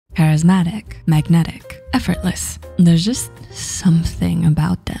charismatic, magnetic, effortless. There's just something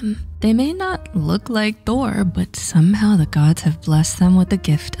about them. They may not look like Thor, but somehow the gods have blessed them with the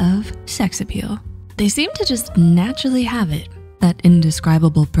gift of sex appeal. They seem to just naturally have it, that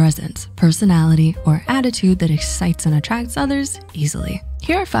indescribable presence, personality, or attitude that excites and attracts others easily.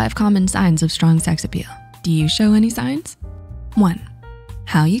 Here are 5 common signs of strong sex appeal. Do you show any signs? 1.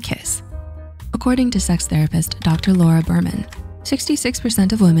 How you kiss. According to sex therapist Dr. Laura Berman,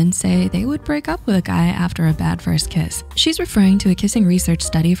 66% of women say they would break up with a guy after a bad first kiss. She's referring to a kissing research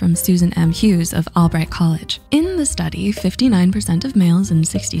study from Susan M. Hughes of Albright College. In the study, 59% of males and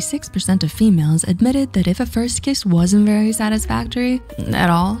 66% of females admitted that if a first kiss wasn't very satisfactory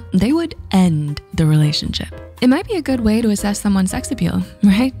at all, they would end the relationship. It might be a good way to assess someone's sex appeal,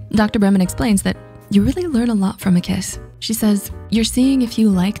 right? Dr. Berman explains that you really learn a lot from a kiss. She says, you're seeing if you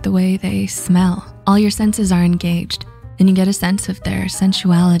like the way they smell. All your senses are engaged, and you get a sense of their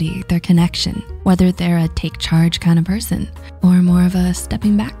sensuality, their connection, whether they're a take charge kind of person or more of a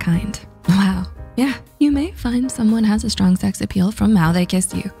stepping back kind. Wow, yeah, you may find someone has a strong sex appeal from how they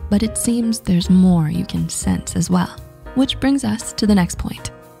kiss you, but it seems there's more you can sense as well. Which brings us to the next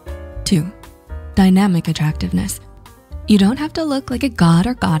point. 2, dynamic attractiveness. You don't have to look like a god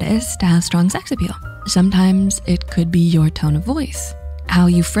or goddess to have strong sex appeal. Sometimes it could be your tone of voice, how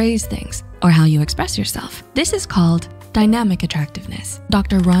you phrase things, or how you express yourself. This is called dynamic attractiveness.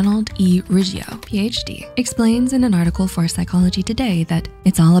 Dr. Ronald E. Riggio, PhD, explains in an article for Psychology Today that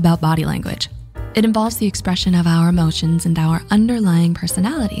it's all about body language. It involves the expression of our emotions and our underlying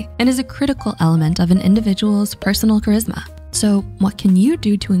personality and is a critical element of an individual's personal charisma. So what can you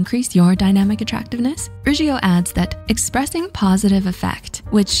do to increase your dynamic attractiveness? Riggio adds that expressing positive affect,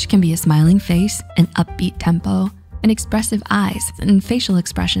 which can be a smiling face, an upbeat tempo, and expressive eyes and facial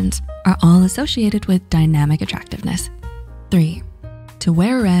expressions, are all associated with dynamic attractiveness. 3, to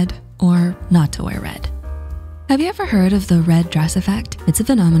wear red or not to wear red. Have you ever heard of the red dress effect? It's a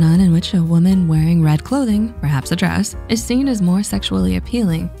phenomenon in which a woman wearing red clothing, perhaps a dress, is seen as more sexually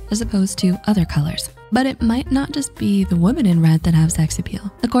appealing as opposed to other colors. But it might not just be the women in red that have sex appeal.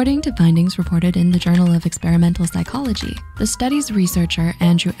 According to findings reported in the Journal of Experimental Psychology, the study's researcher,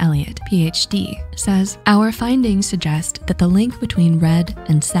 Andrew Elliott, PhD, says, our findings suggest that the link between red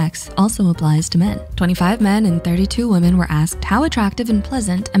and sex also applies to men. 25 men and 32 women were asked how attractive and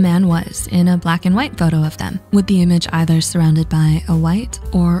pleasant a man was in a black and white photo of them, with the image either surrounded by a white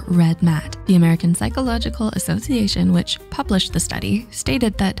or red mat. The American Psychological Association, which published the study,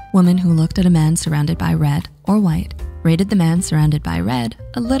 stated that women who looked at a man surrounded by red or white rated the man surrounded by red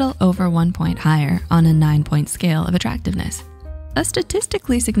a little over 1 point higher on a 9-point scale of attractiveness. A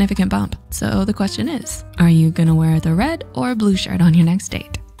statistically significant bump. So the question is, are you gonna wear the red or blue shirt on your next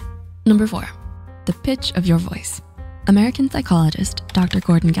date? Number 4, the pitch of your voice. American psychologist Dr.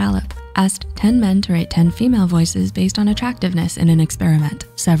 Gordon Gallup asked 10 men to rate 10 female voices based on attractiveness in an experiment.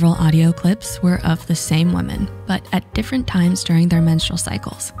 Several audio clips were of the same women, but at different times during their menstrual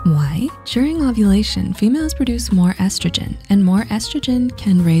cycles. Why? During ovulation, females produce more estrogen, and more estrogen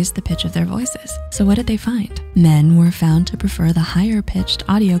can raise the pitch of their voices. So what did they find? Men were found to prefer the higher pitched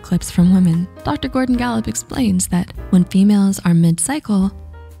audio clips from women. Dr. Gordon Gallup explains that when females are mid-cycle,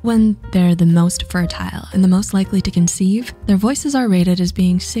 when they're the most fertile and the most likely to conceive, their voices are rated as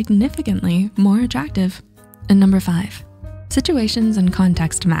being significantly more attractive. And number 5, situations and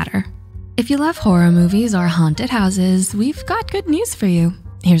context matter. If you love horror movies or haunted houses, we've got good news for you.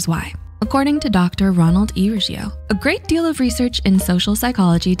 Here's why. According to Dr. Ronald E. Riggio, a great deal of research in social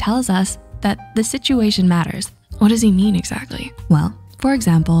psychology tells us that the situation matters. What does he mean exactly? Well, for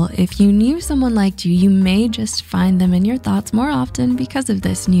example, if you knew someone liked you, you may just find them in your thoughts more often because of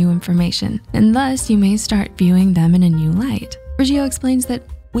this new information, and thus you may start viewing them in a new light. Riggio explains that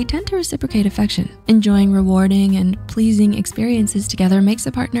we tend to reciprocate affection. Enjoying rewarding and pleasing experiences together makes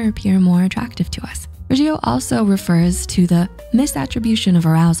a partner appear more attractive to us. Riggio also refers to the misattribution of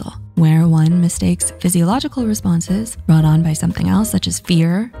arousal, where one mistakes physiological responses brought on by something else, such as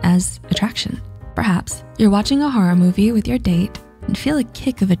fear, as attraction. Perhaps you're watching a horror movie with your date and feel a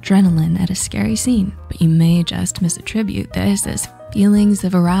kick of adrenaline at a scary scene, but you may just misattribute this as feelings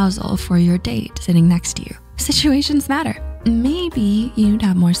of arousal for your date sitting next to you. Situations matter. Maybe you'd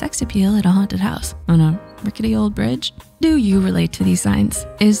have more sex appeal at a haunted house on a rickety old bridge. Do you relate to these signs?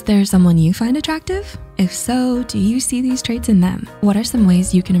 Is there someone you find attractive? If so, do you see these traits in them? What are some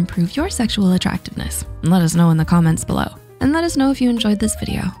ways you can improve your sexual attractiveness? Let us know in the comments below. And let us know if you enjoyed this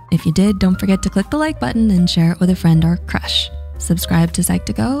video. If you did, don't forget to click the like button and share it with a friend or crush. Subscribe to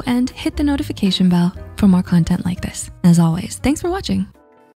Psych2Go and hit the notification bell for more content like this. As always, thanks for watching.